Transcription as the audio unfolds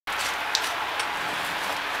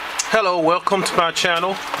Hello, welcome to my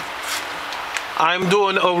channel. I'm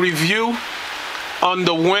doing a review on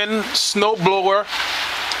the WEN snowblower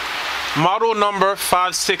model number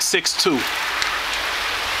 5662.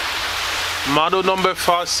 Model number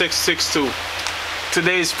 5662.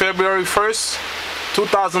 Today is February 1st,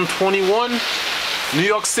 2021, New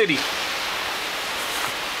York City.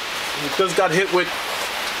 We just got hit with,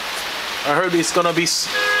 I heard it's gonna be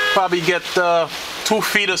probably get 2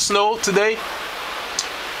 feet of snow today.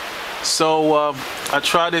 So I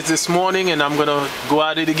tried it this morning and I'm gonna go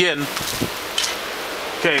at it again.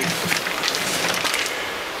 Okay.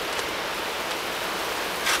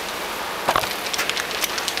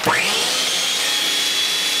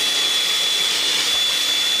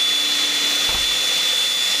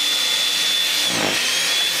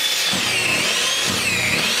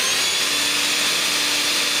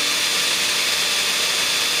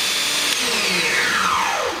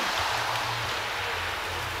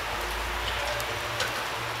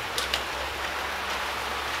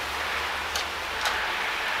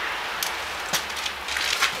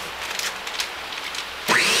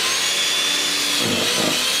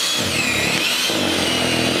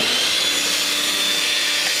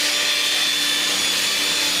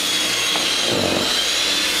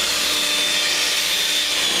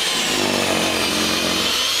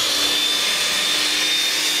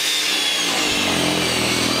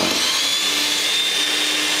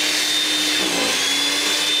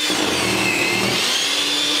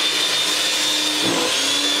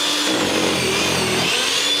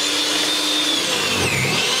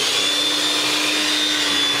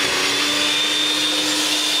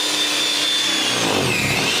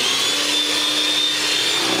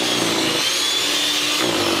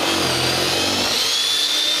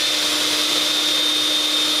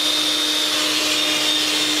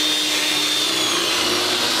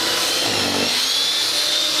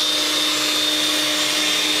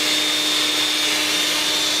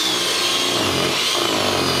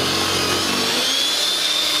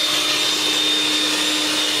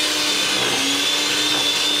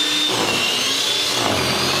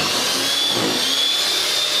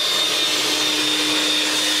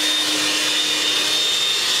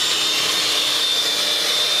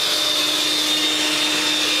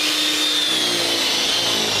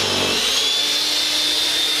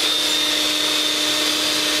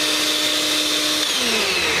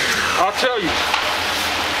 I'll tell you,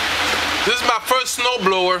 this is my first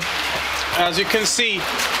snowblower. As you can see,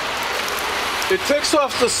 it takes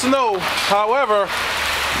off the snow. However,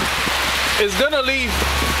 it's gonna leave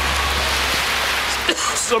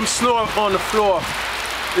some snow on the floor.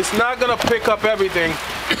 It's not gonna pick up everything.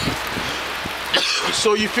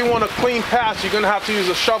 So if you want a clean path, you're gonna have to use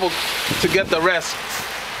a shovel to get the rest.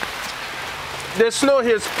 The snow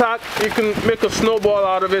here is packed. You can make a snowball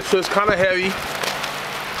out of it, so it's kind of heavy,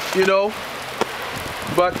 you know,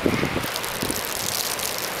 but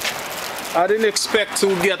I didn't expect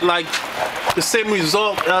to get like the same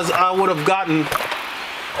result as I would have gotten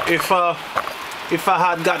if I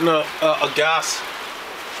had gotten a gas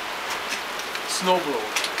snowblower.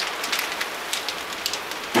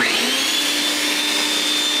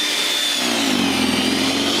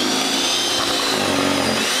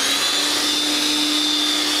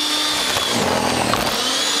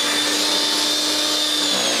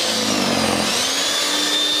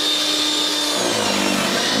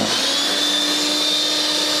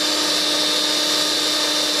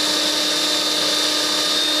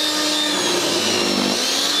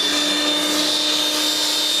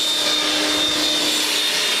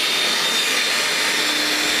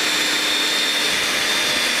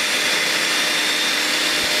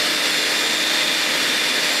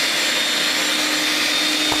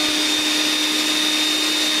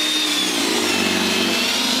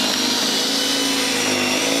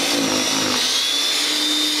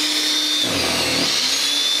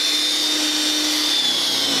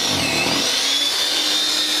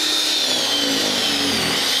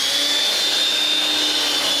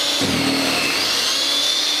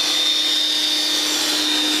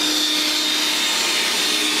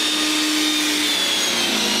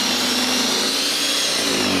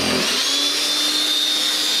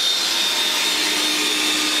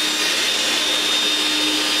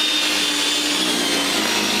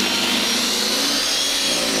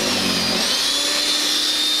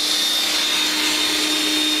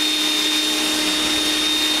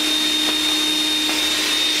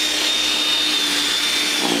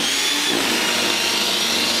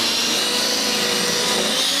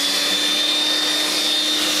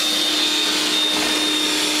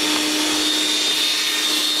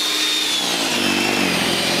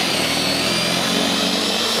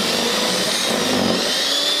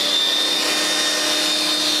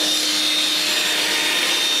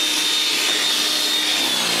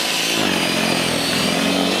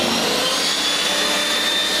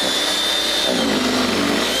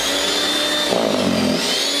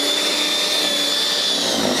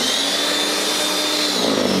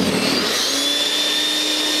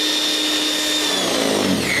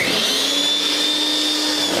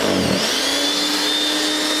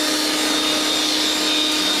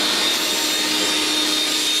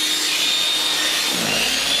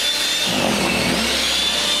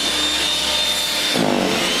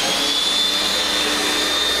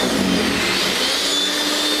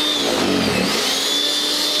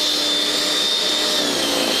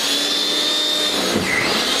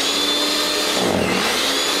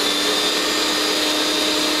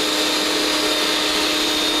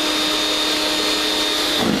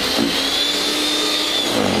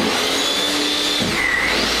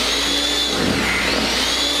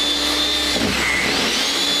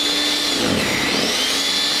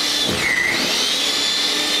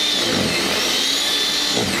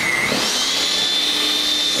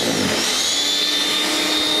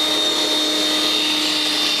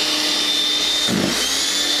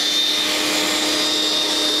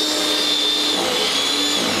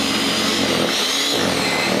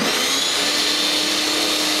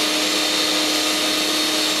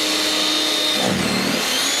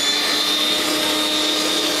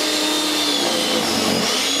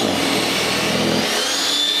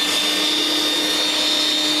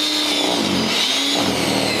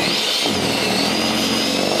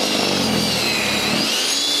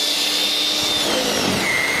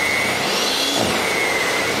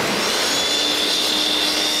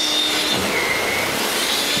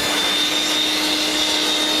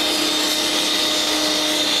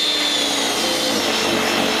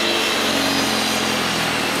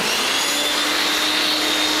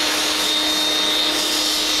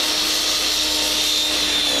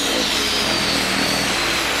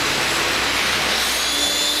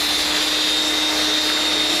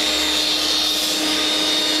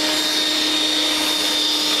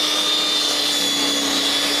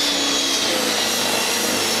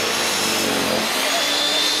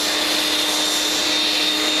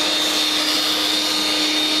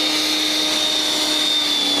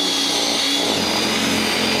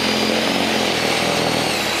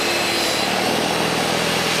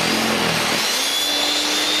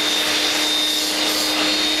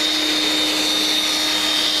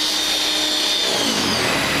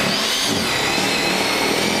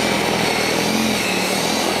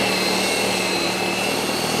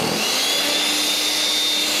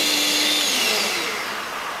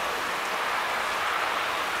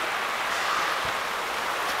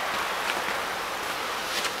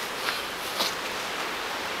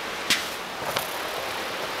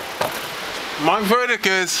 my verdict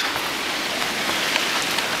is,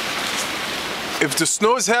 if the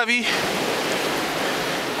snow is heavy,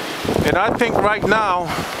 and I think right now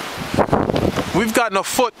we've gotten a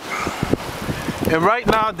foot, and right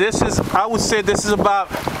now this is, I would say this is about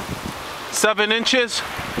 7 inches,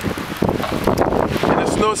 and the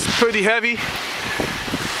snow's pretty heavy.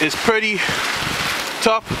 It's pretty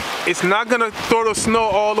tough. It's not gonna throw the snow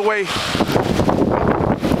all the way.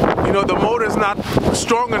 You know, the motor is not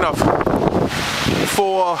strong enough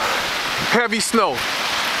for heavy snow.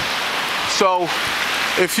 So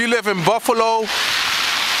if you live in Buffalo,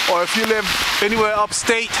 or if you live anywhere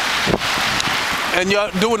upstate and you're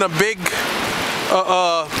doing a big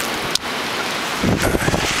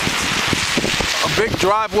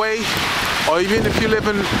driveway, or even if you live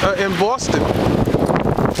in Boston,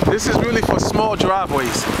 this is really for small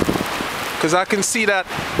driveways, because I can see that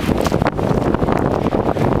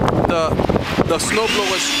the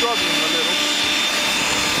snowblower is struggling a little.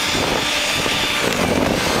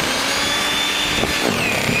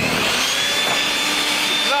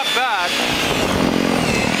 It's not bad,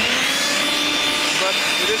 but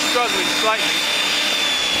it is struggling slightly.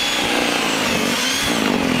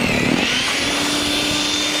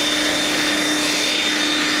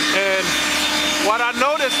 And what I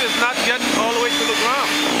noticed is not getting all the way to the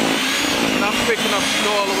ground. And I'm picking up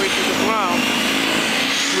snow all the way to the ground,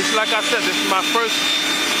 which, like I said, this is my first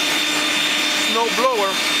snow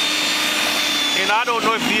blower, and I don't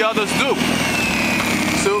know if the others do.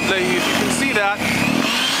 So like, if you can see that,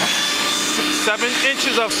 7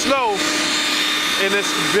 inches of snow, and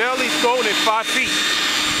it's barely thrown at 5 feet.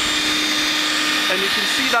 And you can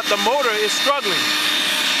see that the motor is struggling.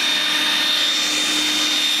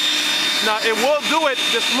 Now it will do it.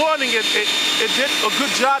 This morning it did a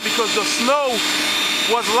good job because the snow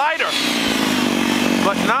was lighter.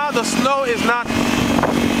 But now the snow is not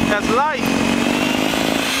as light.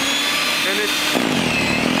 And it's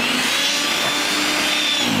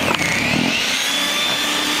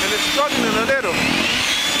struggling a little.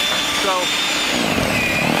 So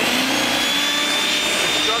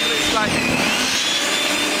it's struggling slightly.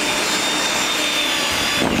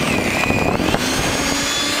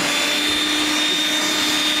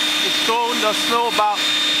 The snow about,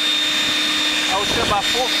 I would say about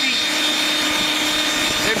 4 feet,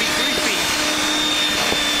 maybe 3 feet.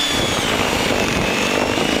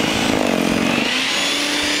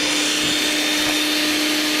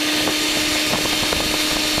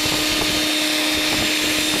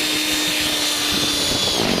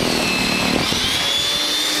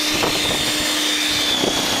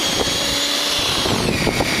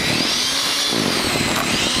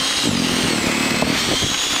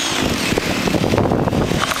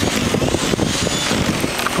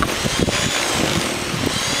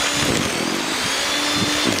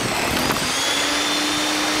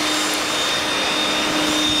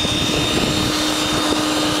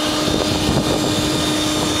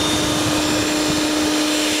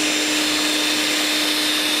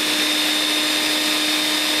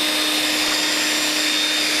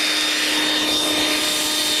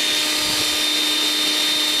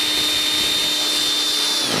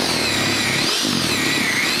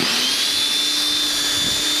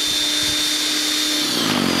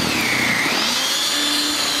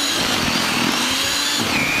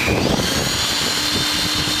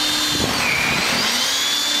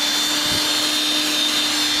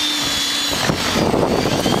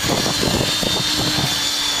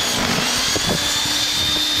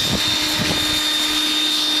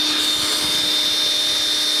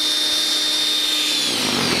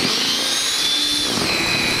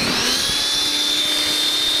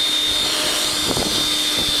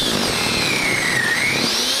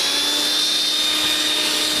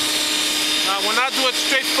 When I do it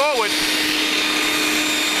straight forward,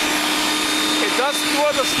 it does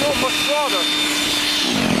store the snow much farther.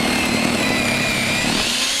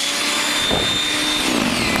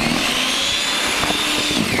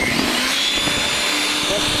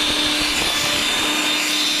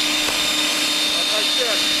 Like I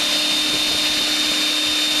said,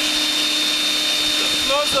 the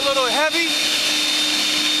snow's a little heavy.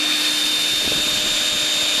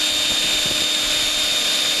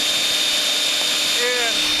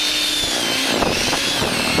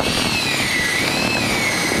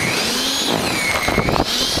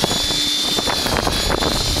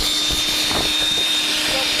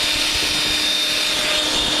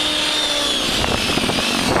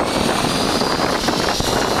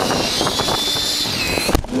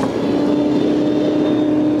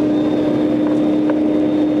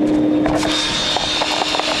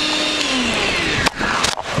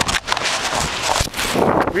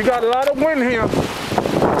 We got a lot of wind here.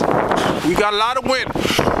 We got a lot of wind.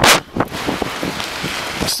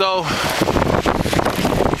 So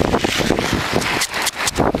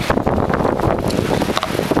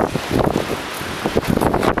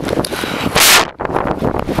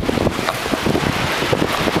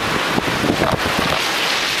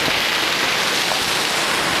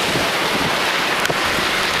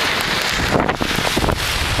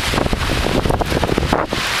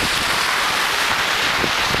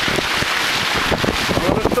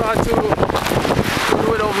try to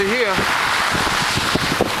do it over here.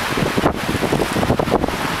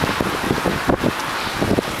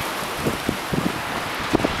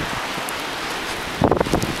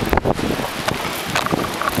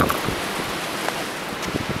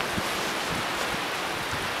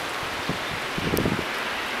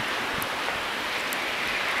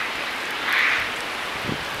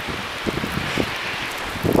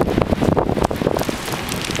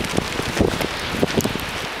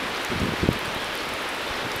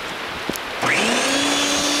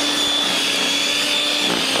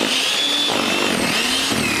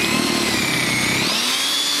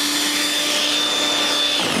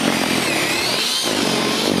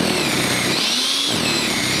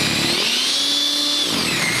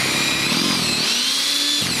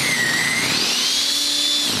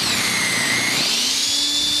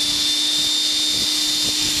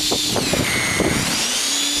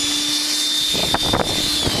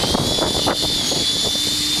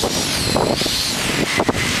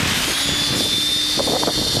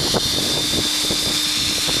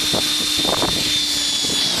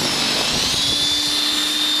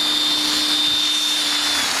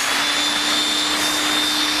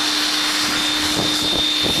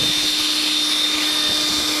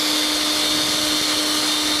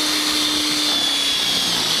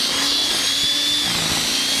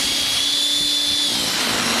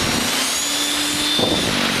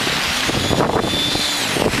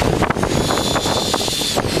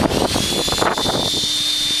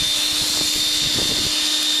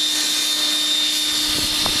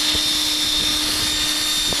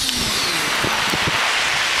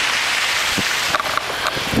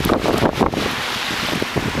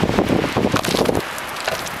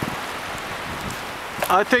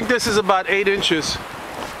 I think this is about 8 inches.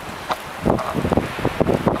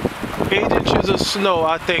 8 inches of snow,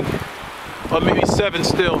 I think. Or maybe 7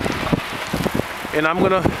 still. And I'm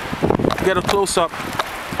gonna get a close-up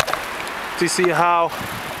to see how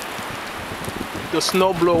the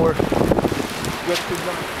snow blower gets it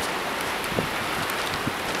done.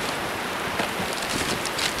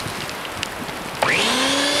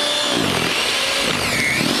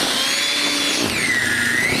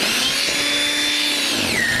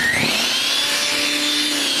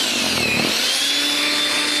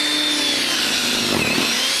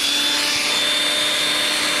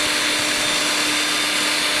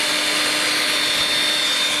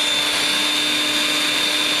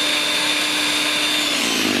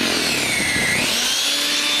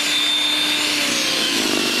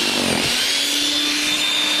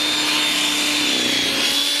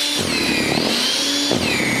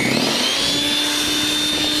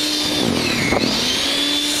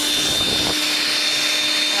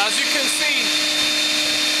 As you can see,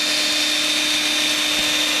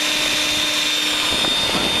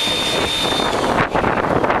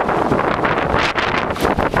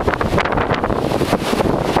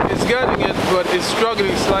 it's getting it, but it's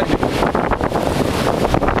struggling slightly.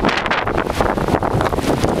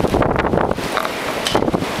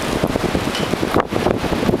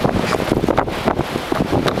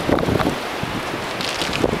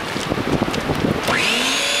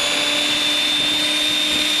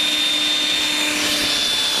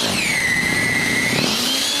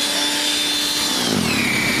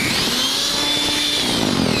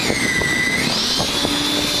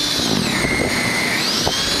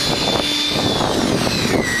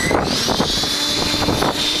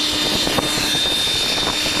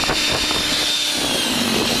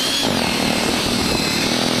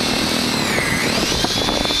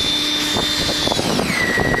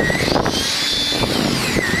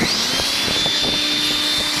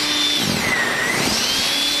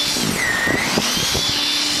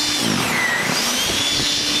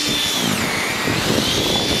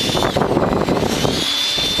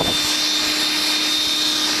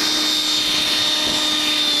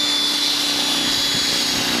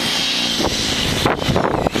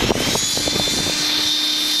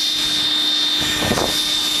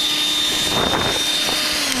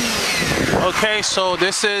 Okay, so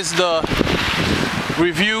this is the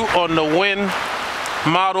review on the WEN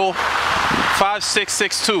model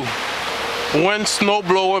 5662. WEN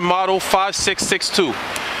snowblower model 5662.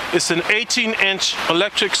 It's an 18-inch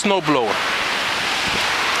electric snowblower.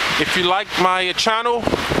 If you like my channel,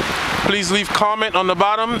 please leave a comment on the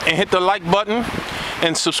bottom and hit the like button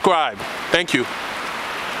and subscribe. Thank you.